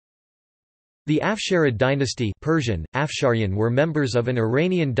The Afsharid dynasty Persian, Afsharian were members of an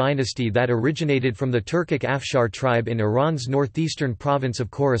Iranian dynasty that originated from the Turkic Afshar tribe in Iran's northeastern province of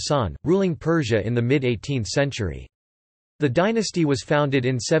Khorasan, ruling Persia in the mid-18th century. The dynasty was founded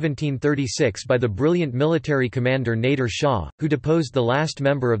in 1736 by the brilliant military commander Nader Shah, who deposed the last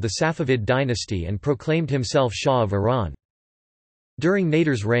member of the Safavid dynasty and proclaimed himself Shah of Iran. During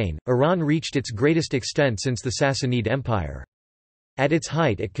Nader's reign, Iran reached its greatest extent since the Sassanid Empire. At its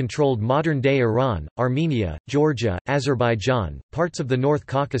height it controlled modern-day Iran, Armenia, Georgia, Azerbaijan, parts of the North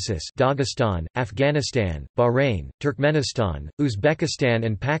Caucasus, Dagestan, Afghanistan, Bahrain, Turkmenistan, Uzbekistan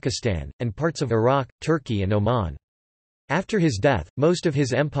and Pakistan, and parts of Iraq, Turkey and Oman. After his death, most of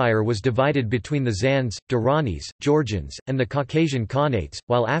his empire was divided between the Zands, Duranis, Georgians, and the Caucasian Khanates,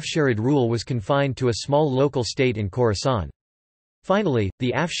 while Afsharid rule was confined to a small local state in Khorasan. Finally,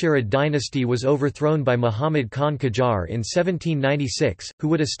 the Afsharid dynasty was overthrown by Muhammad Khan Qajar in 1796, who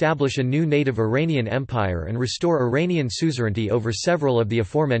would establish a new native Iranian empire and restore Iranian suzerainty over several of the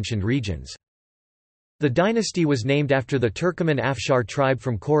aforementioned regions. The dynasty was named after the Turkoman Afshar tribe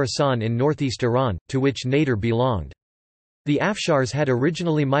from Khorasan in northeast Iran, to which Nader belonged. The Afshars had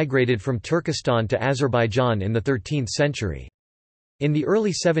originally migrated from Turkestan to Azerbaijan in the 13th century. In the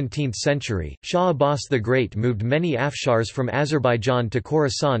early 17th century, Shah Abbas the Great moved many Afshars from Azerbaijan to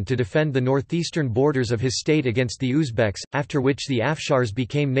Khorasan to defend the northeastern borders of his state against the Uzbeks, after which the Afshars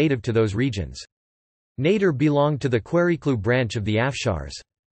became native to those regions. Nader belonged to the Queriklu branch of the Afshars.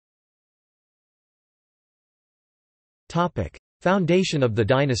 Foundation of the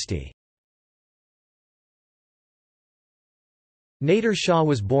dynasty. Nader Shah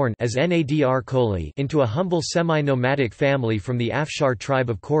was born as Nadr Kohli into a humble semi-nomadic family from the Afshar tribe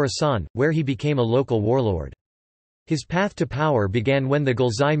of Khorasan, where he became a local warlord. His path to power began when the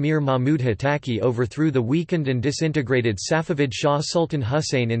Ghilzai Mir Mahmud Hotaki overthrew the weakened and disintegrated Safavid Shah Sultan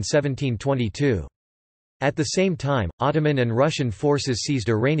Hussein in 1722. At the same time, Ottoman and Russian forces seized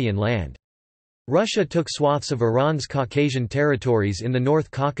Iranian land. Russia took swaths of Iran's Caucasian territories in the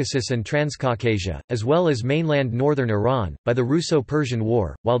North Caucasus and Transcaucasia, as well as mainland northern Iran, by the Russo-Persian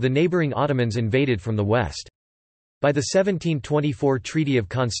War, while the neighboring Ottomans invaded from the west. By the 1724 Treaty of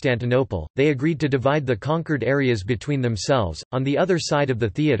Constantinople, they agreed to divide the conquered areas between themselves. On the other side of the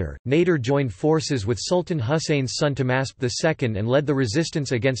theatre, Nader joined forces with Sultan Hussein's son Tahmasp II and led the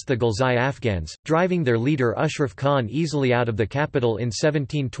resistance against the Ghilzai Afghans, driving their leader Ashraf Khan easily out of the capital in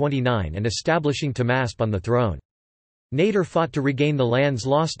 1729 and establishing Tahmasp on the throne. Nader fought to regain the lands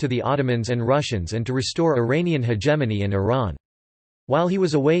lost to the Ottomans and Russians and to restore Iranian hegemony in Iran. While he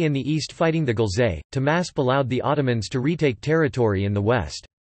was away in the east fighting the Ghilzai, Tahmasp allowed the Ottomans to retake territory in the west.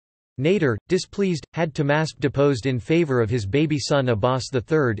 Nader, displeased, had Tahmasp deposed in favor of his baby son Abbas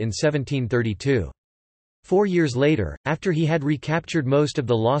III in 1732. 4 years later, after he had recaptured most of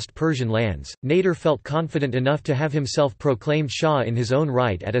the lost Persian lands, Nader felt confident enough to have himself proclaimed Shah in his own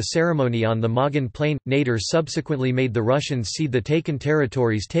right at a ceremony on the Magan Plain. Nader subsequently made the Russians cede the taken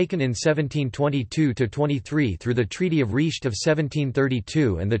territories taken in 1722–23 through the Treaty of Risht of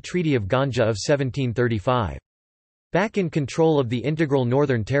 1732 and the Treaty of Ganja of 1735. Back in control of the integral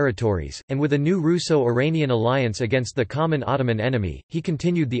northern territories, and with a new Russo-Iranian alliance against the common Ottoman enemy, he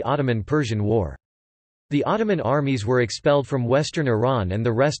continued the Ottoman-Persian War. The Ottoman armies were expelled from western Iran and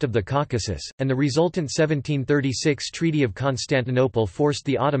the rest of the Caucasus, and the resultant 1736 Treaty of Constantinople forced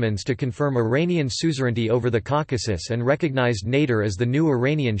the Ottomans to confirm Iranian suzerainty over the Caucasus and recognized Nader as the new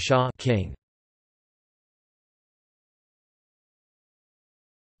Iranian Shah king.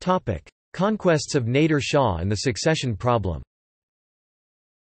 Conquests of Nader Shah and the succession problem.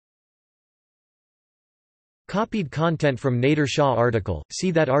 Copied content from Nader Shah article,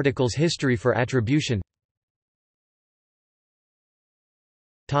 see that article's history for attribution.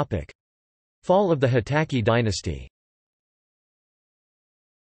 Fall of the Hotaki dynasty.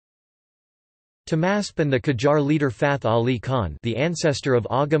 Tahmasp and the Qajar leader Fath Ali Khan, the ancestor of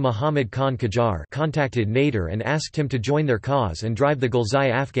Agha Muhammad Khan Qajar, contacted Nader and asked him to join their cause and drive the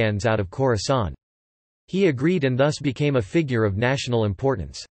Ghilzai Afghans out of Khorasan. He agreed and thus became a figure of national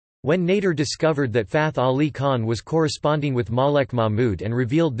importance. When Nader discovered that Fath Ali Khan was corresponding with Malek Mahmud and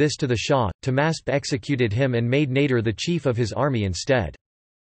revealed this to the Shah, Tahmasp executed him and made Nader the chief of his army instead.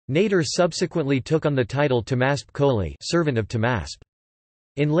 Nader subsequently took on the title Tahmasp Kohli, servant of Tahmasp.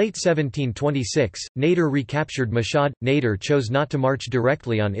 In late 1726, Nader recaptured Mashhad. Nader chose not to march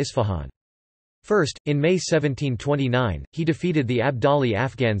directly on Isfahan. First, in May 1729, he defeated the Abdali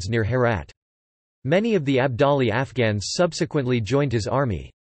Afghans near Herat. Many of the Abdali Afghans subsequently joined his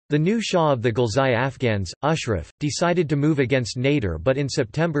army. The new Shah of the Ghilzai Afghans, Ashraf, decided to move against Nader, but in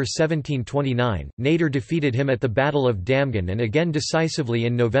September 1729, Nader defeated him at the Battle of Damgan and again decisively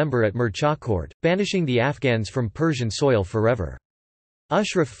in November at Mirchacourt, banishing the Afghans from Persian soil forever.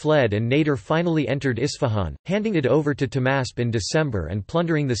 Ashraf fled and Nader finally entered Isfahan, handing it over to Tahmasp in December and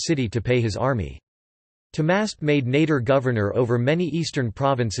plundering the city to pay his army. Tahmasp made Nader governor over many eastern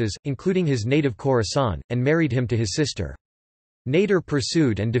provinces, including his native Khorasan, and married him to his sister. Nader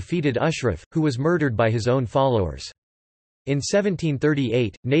pursued and defeated Ashraf, who was murdered by his own followers. In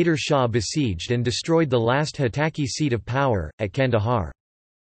 1738, Nader Shah besieged and destroyed the last Hataki seat of power, at Kandahar.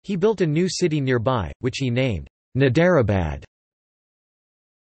 He built a new city nearby, which he named Nadarabad.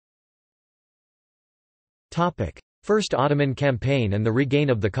 First Ottoman campaign and the regain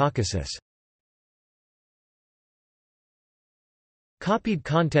of the Caucasus. Copied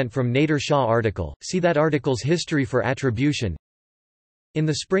content from Nader Shah article, see that article's history for attribution. In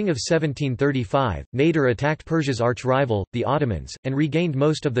the spring of 1735, Nader attacked Persia's arch-rival, the Ottomans, and regained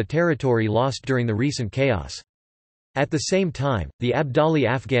most of the territory lost during the recent chaos. At the same time, the Abdali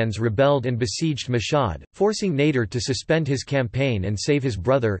Afghans rebelled and besieged Mashhad, forcing Nader to suspend his campaign and save his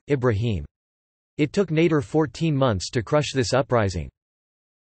brother, Ibrahim. It took Nader 14 months to crush this uprising.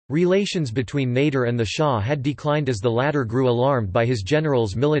 Relations between Nader and the Shah had declined as the latter grew alarmed by his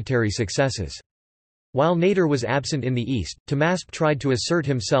general's military successes. While Nader was absent in the east, Tahmasp tried to assert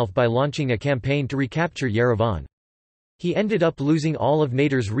himself by launching a campaign to recapture Yerevan. He ended up losing all of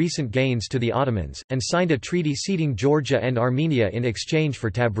Nader's recent gains to the Ottomans, and signed a treaty ceding Georgia and Armenia in exchange for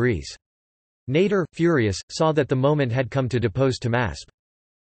Tabriz. Nader, furious, saw that the moment had come to depose Tahmasp.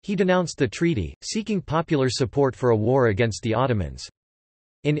 He denounced the treaty, seeking popular support for a war against the Ottomans.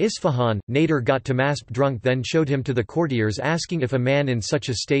 In Isfahan, Nader got Tahmasp drunk, then showed him to the courtiers asking if a man in such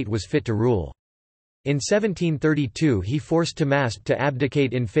a state was fit to rule. In 1732 he forced Tahmasp to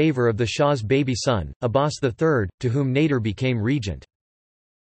abdicate in favor of the Shah's baby son, Abbas III, to whom Nader became regent.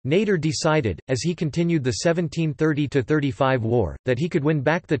 Nader decided, as he continued the 1730–35 war, that he could win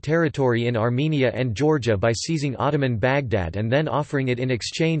back the territory in Armenia and Georgia by seizing Ottoman Baghdad and then offering it in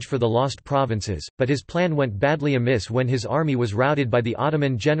exchange for the lost provinces, but his plan went badly amiss when his army was routed by the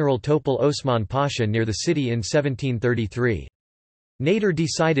Ottoman general Topal Osman Pasha near the city in 1733. Nader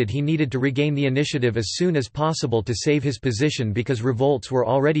decided he needed to regain the initiative as soon as possible to save his position because revolts were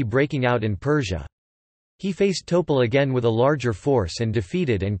already breaking out in Persia. He faced Topal again with a larger force and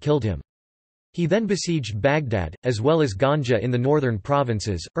defeated and killed him. He then besieged Baghdad, as well as Ganja in the northern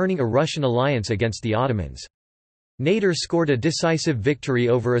provinces, earning a Russian alliance against the Ottomans. Nader scored a decisive victory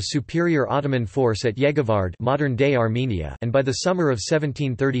over a superior Ottoman force at Yeghivard, modern-day Armenia, and by the summer of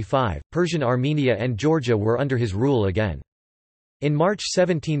 1735, Persian Armenia and Georgia were under his rule again. In March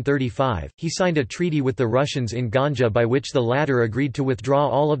 1735, he signed a treaty with the Russians in Ganja by which the latter agreed to withdraw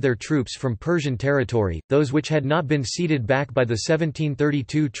all of their troops from Persian territory, those which had not been ceded back by the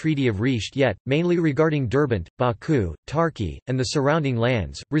 1732 Treaty of Risht yet, mainly regarding Derbent, Baku, Tarki, and the surrounding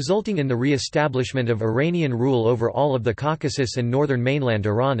lands, resulting in the re-establishment of Iranian rule over all of the Caucasus and northern mainland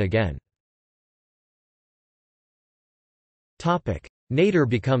Iran again. Nader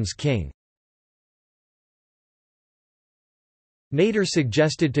becomes king. Nader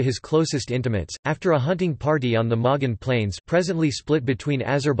suggested to his closest intimates, after a hunting party on the Magan Plains presently split between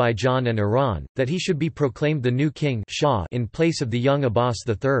Azerbaijan and Iran, that he should be proclaimed the new king Shah in place of the young Abbas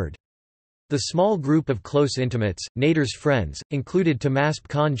III. The small group of close intimates, Nader's friends, included Tahmasp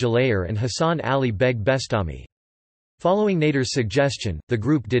Khan Jalayir and Hassan Ali Beg Bestami. Following Nader's suggestion, the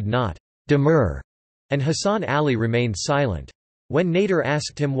group did not demur, and Hassan Ali remained silent. When Nader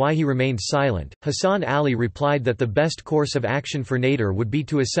asked him why he remained silent, Hassan Ali replied that the best course of action for Nader would be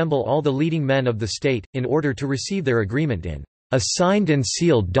to assemble all the leading men of the state, in order to receive their agreement in a signed and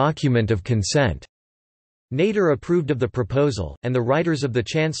sealed document of consent. Nader approved of the proposal, and the writers of the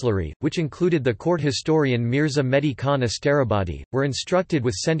chancellery, which included the court historian Mirza Mehdi Khan Asterabadi, were instructed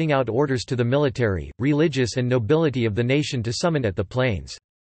with sending out orders to the military, religious and nobility of the nation to summon at the plains.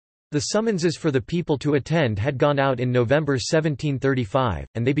 The summonses for the people to attend had gone out in November 1735,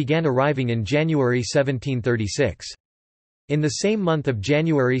 and they began arriving in January 1736. In the same month of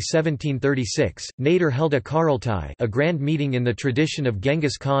January 1736, Nader held a Qurultai, a grand meeting in the tradition of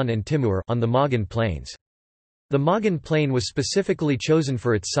Genghis Khan and Timur, on the Magan Plains. The Magan Plain was specifically chosen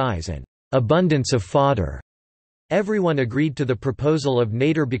for its size and abundance of fodder. Everyone agreed to the proposal of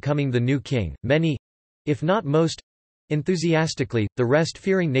Nader becoming the new king, many, if not most, enthusiastically, the rest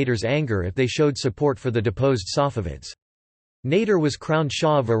fearing Nader's anger if they showed support for the deposed Safavids. Nader was crowned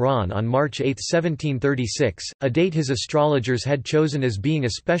Shah of Iran on March 8, 1736, a date his astrologers had chosen as being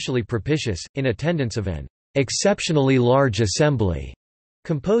especially propitious, in attendance of an exceptionally large assembly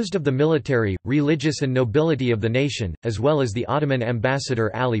Composed of the military, religious and nobility of the nation, as well as the Ottoman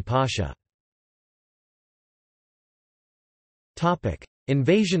ambassador Ali Pasha.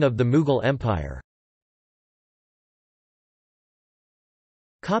 Invasion of the Mughal Empire.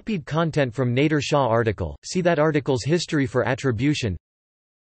 Copied content from Nader Shah article, see that article's history for attribution.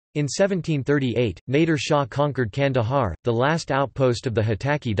 In 1738, Nader Shah conquered Kandahar, the last outpost of the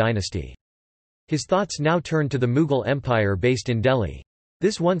Hotaki dynasty. His thoughts now turned to the Mughal Empire based in Delhi.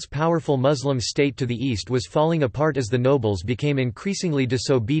 This once powerful Muslim state to the east was falling apart as the nobles became increasingly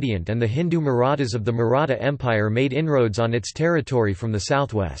disobedient and the Hindu Marathas of the Maratha Empire made inroads on its territory from the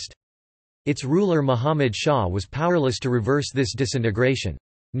southwest. Its ruler Muhammad Shah was powerless to reverse this disintegration.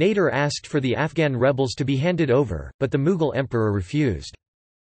 Nader asked for the Afghan rebels to be handed over, but the Mughal emperor refused.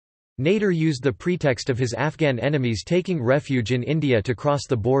 Nader used the pretext of his Afghan enemies taking refuge in India to cross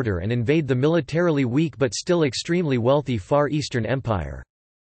the border and invade the militarily weak but still extremely wealthy Far Eastern Empire.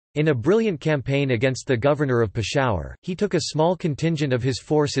 In a brilliant campaign against the governor of Peshawar, he took a small contingent of his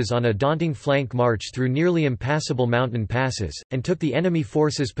forces on a daunting flank march through nearly impassable mountain passes, and took the enemy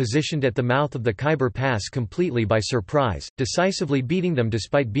forces positioned at the mouth of the Khyber Pass completely by surprise, decisively beating them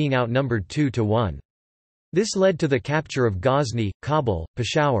despite being outnumbered 2-1. This led to the capture of Ghazni, Kabul,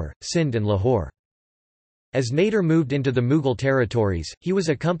 Peshawar, Sindh and Lahore. As Nader moved into the Mughal territories, he was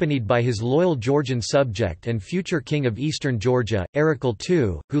accompanied by his loyal Georgian subject and future king of eastern Georgia, Arakel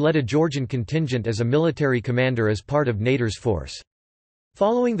II, who led a Georgian contingent as a military commander as part of Nader's force.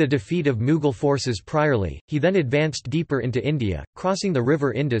 Following the defeat of Mughal forces priorly, he then advanced deeper into India, crossing the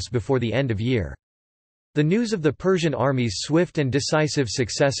river Indus before the end of year. The news of the Persian army's swift and decisive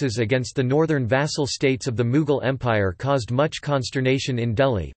successes against the northern vassal states of the Mughal Empire caused much consternation in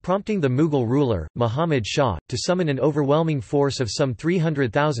Delhi, prompting the Mughal ruler, Muhammad Shah, to summon an overwhelming force of some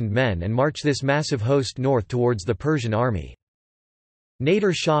 300,000 men and march this massive host north towards the Persian army.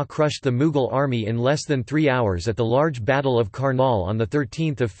 Nader Shah crushed the Mughal army in less than 3 hours at the large Battle of Karnal on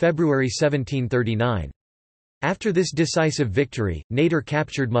 13 February 1739. After this decisive victory, Nader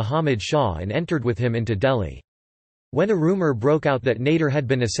captured Muhammad Shah and entered with him into Delhi. When a rumor broke out that Nader had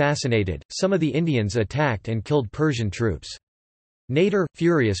been assassinated, some of the Indians attacked and killed Persian troops. Nader,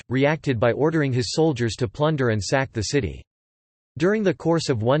 furious, reacted by ordering his soldiers to plunder and sack the city. During the course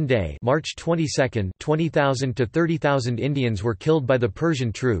of one day, March 22, 20,000 to 30,000 Indians were killed by the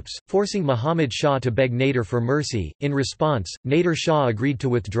Persian troops, forcing Muhammad Shah to beg Nader for mercy. In response, Nader Shah agreed to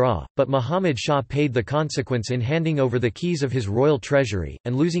withdraw, but Muhammad Shah paid the consequence in handing over the keys of his royal treasury,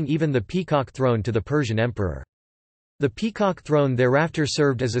 and losing even the peacock throne to the Persian emperor. The peacock throne thereafter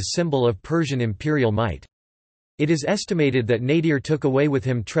served as a symbol of Persian imperial might. It is estimated that Nadir took away with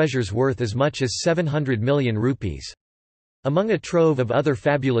him treasures worth as much as 700 million rupees. Among a trove of other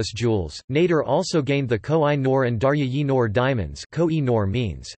fabulous jewels, Nader also gained the Koh-i-Noor and Darya-i-Noor diamonds. Koh-i-Noor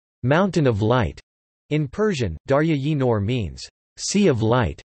means, "mountain of light." In Persian, Darya-i-Noor means, "sea of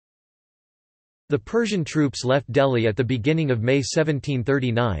light." The Persian troops left Delhi at the beginning of May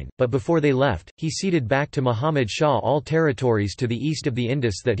 1739, but before they left, he ceded back to Muhammad Shah all territories to the east of the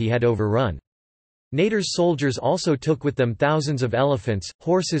Indus that he had overrun. Nader's soldiers also took with them thousands of elephants,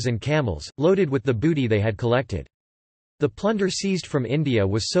 horses and camels, loaded with the booty they had collected. The plunder seized from India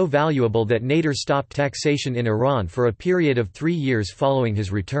was so valuable that Nader stopped taxation in Iran for a period of 3 years following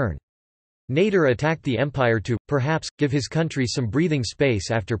his return. Nader attacked the empire to, perhaps, give his country some breathing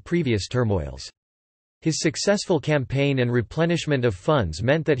space after previous turmoils. His successful campaign and replenishment of funds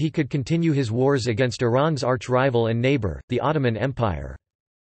meant that he could continue his wars against Iran's arch-rival and neighbor, the Ottoman Empire.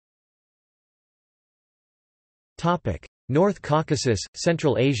 North Caucasus,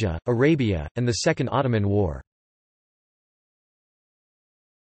 Central Asia, Arabia, and the Second Ottoman War.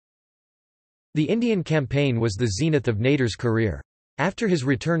 The Indian campaign was the zenith of Nader's career. After his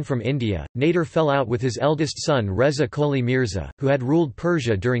return from India, Nader fell out with his eldest son Reza Qoli Mirza, who had ruled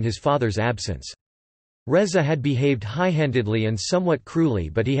Persia during his father's absence. Reza had behaved high-handedly and somewhat cruelly,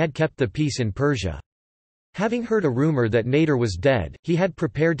 but he had kept the peace in Persia. Having heard a rumor that Nader was dead, he had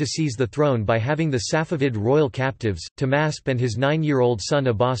prepared to seize the throne by having the Safavid royal captives, Tahmasp and his 9-year-old son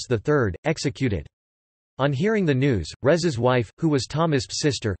Abbas III, executed. On hearing the news, Reza's wife, who was Tahmasp's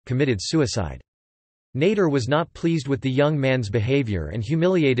sister, committed suicide. Nader was not pleased with the young man's behavior and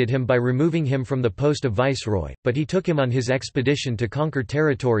humiliated him by removing him from the post of viceroy, but he took him on his expedition to conquer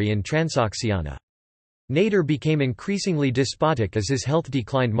territory in Transoxiana. Nader became increasingly despotic as his health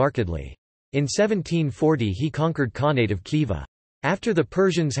declined markedly. In 1740 he conquered Khanate of Khiva. After the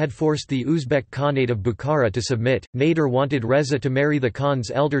Persians had forced the Uzbek Khanate of Bukhara to submit, Nader wanted Reza to marry the Khan's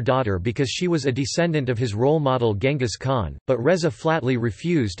elder daughter because she was a descendant of his role model Genghis Khan, but Reza flatly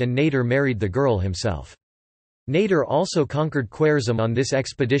refused and Nader married the girl himself. Nader also conquered Khwarezm on this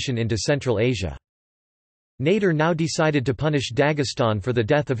expedition into Central Asia. Nader now decided to punish Dagestan for the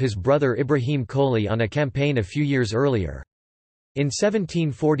death of his brother Ibrahim Koli on a campaign a few years earlier. In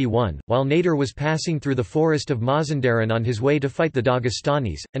 1741, while Nader was passing through the forest of Mazandaran on his way to fight the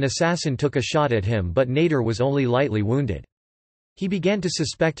Dagestanis, an assassin took a shot at him but Nader was only lightly wounded. He began to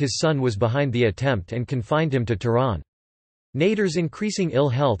suspect his son was behind the attempt and confined him to Tehran. Nader's increasing ill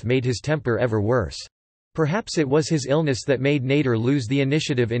health made his temper ever worse. Perhaps it was his illness that made Nader lose the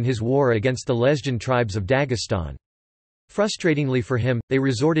initiative in his war against the Lezgin tribes of Dagestan. Frustratingly for him, they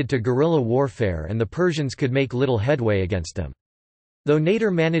resorted to guerrilla warfare and the Persians could make little headway against them. Though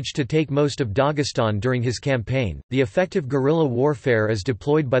Nader managed to take most of Dagestan during his campaign, the effective guerrilla warfare as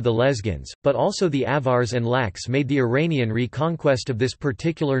deployed by the Lezgins, but also the Avars and Laks made the Iranian reconquest of this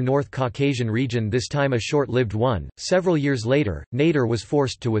particular North Caucasian region this time a short-lived one. Several years later, Nader was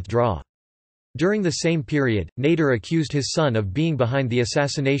forced to withdraw. During the same period, Nader accused his son of being behind the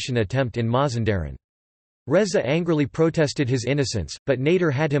assassination attempt in Mazandaran. Reza angrily protested his innocence, but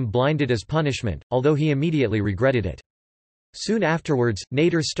Nader had him blinded as punishment, although he immediately regretted it. Soon afterwards,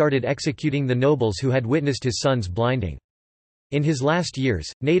 Nader started executing the nobles who had witnessed his son's blinding. In his last years,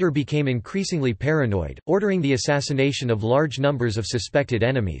 Nader became increasingly paranoid, ordering the assassination of large numbers of suspected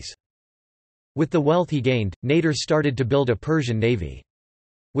enemies. With the wealth he gained, Nader started to build a Persian navy.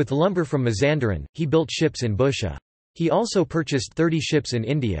 With lumber from Mazandaran, he built ships in Bushehr. He also purchased 30 ships in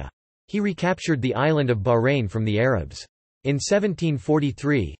India. He recaptured the island of Bahrain from the Arabs. In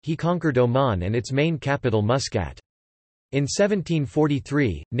 1743, he conquered Oman and its main capital Muscat. In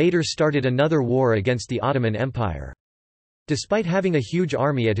 1743, Nader started another war against the Ottoman Empire. Despite having a huge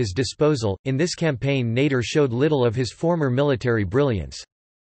army at his disposal, in this campaign Nader showed little of his former military brilliance.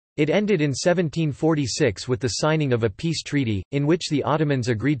 It ended in 1746 with the signing of a peace treaty, in which the Ottomans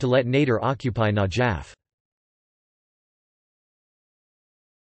agreed to let Nader occupy Najaf.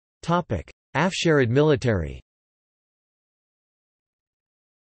 Afsharid military.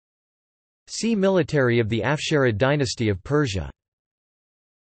 See Military of the Afsharid dynasty of Persia.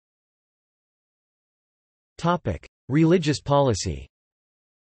 Religious policy.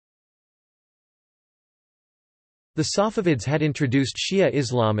 The Safavids had introduced Shia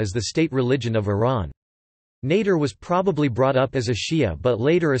Islam as the state religion of Iran. Nader was probably brought up as a Shia but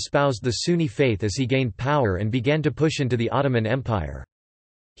later espoused the Sunni faith as he gained power and began to push into the Ottoman Empire.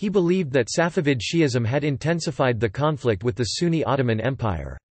 He believed that Safavid Shi'ism had intensified the conflict with the Sunni Ottoman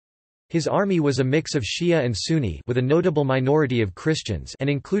Empire. His army was a mix of Shia and Sunni with a notable minority of Christians and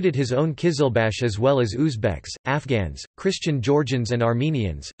included his own Kizilbash as well as Uzbeks, Afghans, Christian Georgians and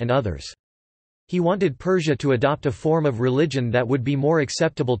Armenians, and others. He wanted Persia to adopt a form of religion that would be more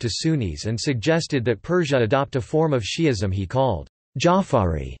acceptable to Sunnis and suggested that Persia adopt a form of Shi'ism he called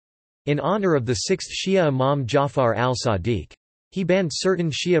Jafari, in honor of the sixth Shia Imam Jafar al-Sadiq. He banned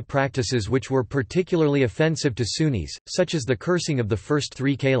certain Shia practices which were particularly offensive to Sunnis, such as the cursing of the first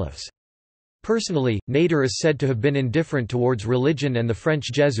three caliphs. Personally, Nader is said to have been indifferent towards religion, and the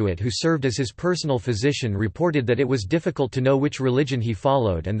French Jesuit who served as his personal physician reported that it was difficult to know which religion he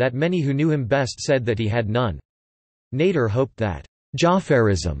followed and that many who knew him best said that he had none. Nader hoped that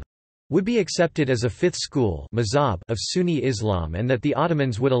Jafarism would be accepted as a fifth school mazhab of Sunni Islam and that the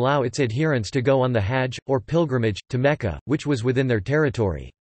Ottomans would allow its adherents to go on the Hajj, or pilgrimage, to Mecca, which was within their territory.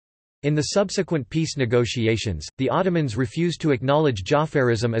 In the subsequent peace negotiations, the Ottomans refused to acknowledge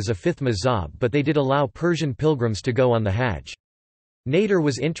Jafarism as a fifth mazhab, but they did allow Persian pilgrims to go on the Hajj. Nader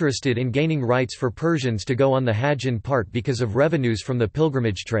was interested in gaining rights for Persians to go on the Hajj in part because of revenues from the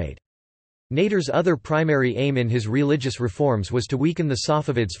pilgrimage trade. Nader's other primary aim in his religious reforms was to weaken the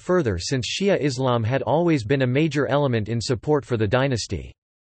Safavids further, since Shia Islam had always been a major element in support for the dynasty.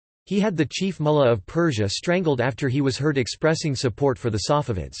 He had the chief mullah of Persia strangled after he was heard expressing support for the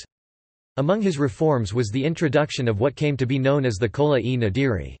Safavids. Among his reforms was the introduction of what came to be known as the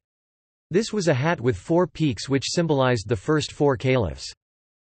Kola-e-Nadiri. This was a hat with 4 peaks which symbolized the first 4 caliphs.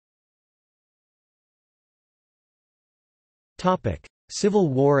 Civil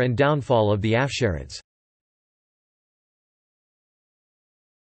war and downfall of the Afsharids.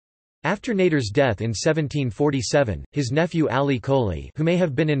 After Nader's death in 1747, his nephew Ali Koli, who may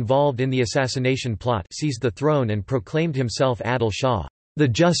have been involved in the assassination plot, seized the throne and proclaimed himself Adil Shah, the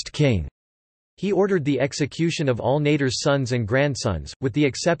just king. He ordered the execution of all Nader's sons and grandsons, with the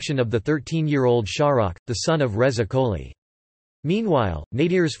exception of the 13-year-old Shahrukh, the son of Reza Koli. Meanwhile,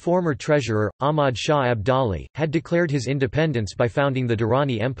 Nadir's former treasurer, Ahmad Shah Abdali, had declared his independence by founding the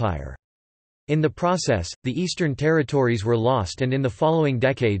Durrani Empire. In the process, the eastern territories were lost and in the following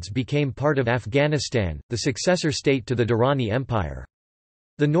decades became part of Afghanistan, the successor state to the Durrani Empire.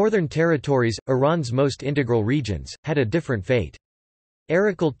 The northern territories, Iran's most integral regions, had a different fate.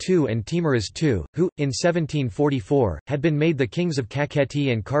 Arikal II and Timuriz II, who, in 1744, had been made the kings of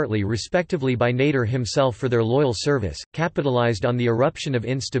Kakheti and Kartli respectively by Nader himself for their loyal service, capitalized on the eruption of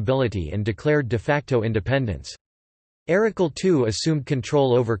instability and declared de facto independence. Arikal II assumed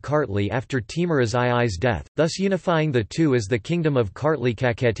control over Kartli after Timuriz II's death, thus unifying the two as the Kingdom of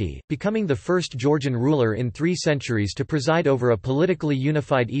Kartli-Kakheti, becoming the first Georgian ruler in 3 centuries to preside over a politically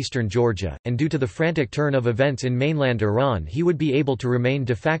unified eastern Georgia, and due to the frantic turn of events in mainland Iran he would be able to remain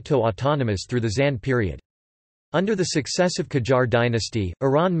de facto autonomous through the Zand period. Under the successive Qajar dynasty,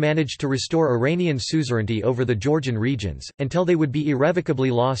 Iran managed to restore Iranian suzerainty over the Georgian regions, until they would be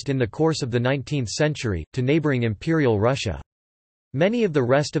irrevocably lost in the course of the 19th century, to neighboring Imperial Russia. Many of the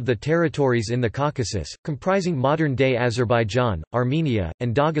rest of the territories in the Caucasus, comprising modern-day Azerbaijan, Armenia,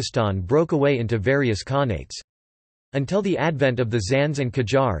 and Dagestan broke away into various khanates. Until the advent of the Zands and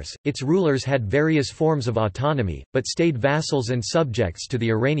Qajars, its rulers had various forms of autonomy, but stayed vassals and subjects to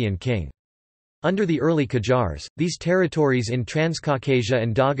the Iranian king. Under the early Qajars, these territories in Transcaucasia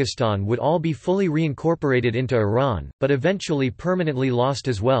and Dagestan would all be fully reincorporated into Iran, but eventually permanently lost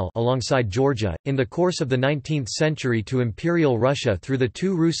as well alongside Georgia, in the course of the 19th century to Imperial Russia through the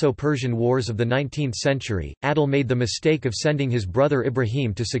 2 Russo-Persian Wars of the 19th century. Adil made the mistake of sending his brother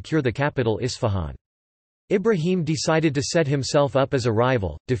Ibrahim to secure the capital Isfahan. Ibrahim decided to set himself up as a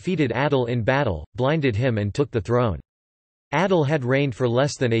rival, defeated Adil in battle, blinded him and took the throne. Adil had reigned for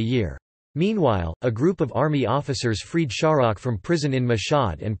less than a year. Meanwhile, a group of army officers freed Shahrukh from prison in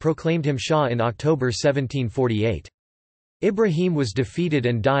Mashhad and proclaimed him Shah in October 1748. Ibrahim was defeated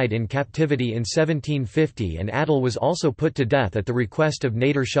and died in captivity in 1750 and Adil was also put to death at the request of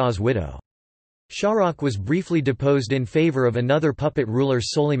Nader Shah's widow. Shahrukh was briefly deposed in favor of another puppet ruler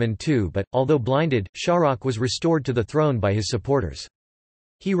Soliman II but, although blinded, Shahrukh was restored to the throne by his supporters.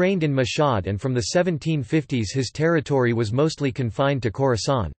 He reigned in Mashhad and from the 1750s his territory was mostly confined to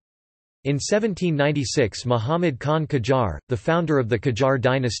Khorasan. In 1796 Muhammad Khan Qajar, the founder of the Qajar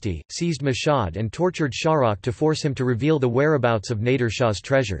dynasty, seized Mashhad and tortured Shahrukh to force him to reveal the whereabouts of Nader Shah's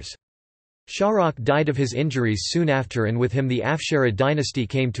treasures. Shahrukh died of his injuries soon after and with him the Afsharid dynasty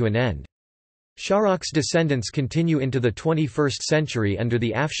came to an end. Shahrukh's descendants continue into the 21st century under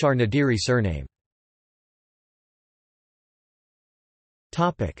the Afshar Nadiri surname.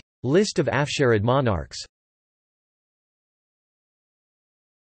 List of Afsharid monarchs.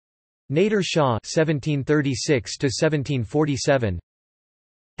 Nader Shah (1736–1747),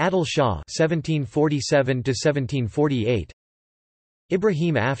 Adil Shah (1747–1748),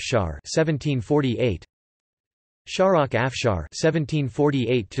 Ibrahim Afshar (1748), Shahrukh Afshar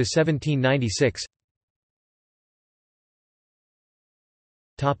 (1748–1796).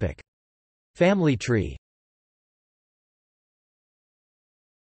 Topic: Family tree.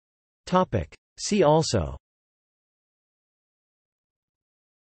 Topic: See also.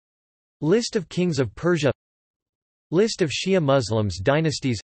 List of kings of Persia. List of Shia Muslims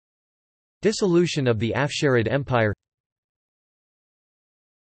dynasties. Dissolution of the Afsharid Empire.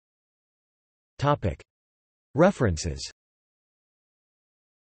 References.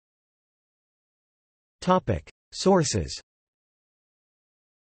 Sources.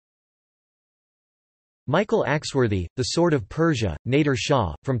 Michael Axworthy, The Sword of Persia, Nader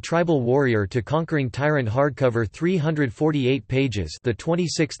Shah, From Tribal Warrior to Conquering Tyrant, hardcover 348 pages, the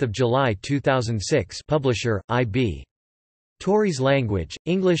 26th of July 2006. Publisher, I.B. Tauris Language,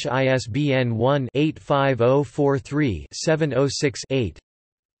 English, ISBN 1-85043-706-8.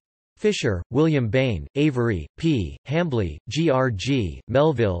 Fisher, William Bain, Avery, P., Hambly, G.R.G.,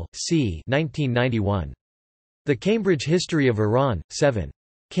 Melville, C. 1991. The Cambridge History of Iran, 7.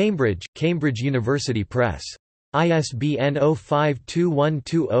 Cambridge, Cambridge University Press. ISBN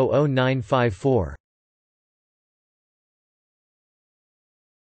 0521200954.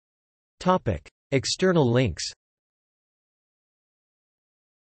 External links.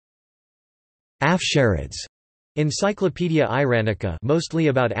 Afsharids. Encyclopaedia Iranica, mostly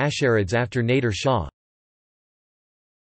about Asharids after Nader Shah.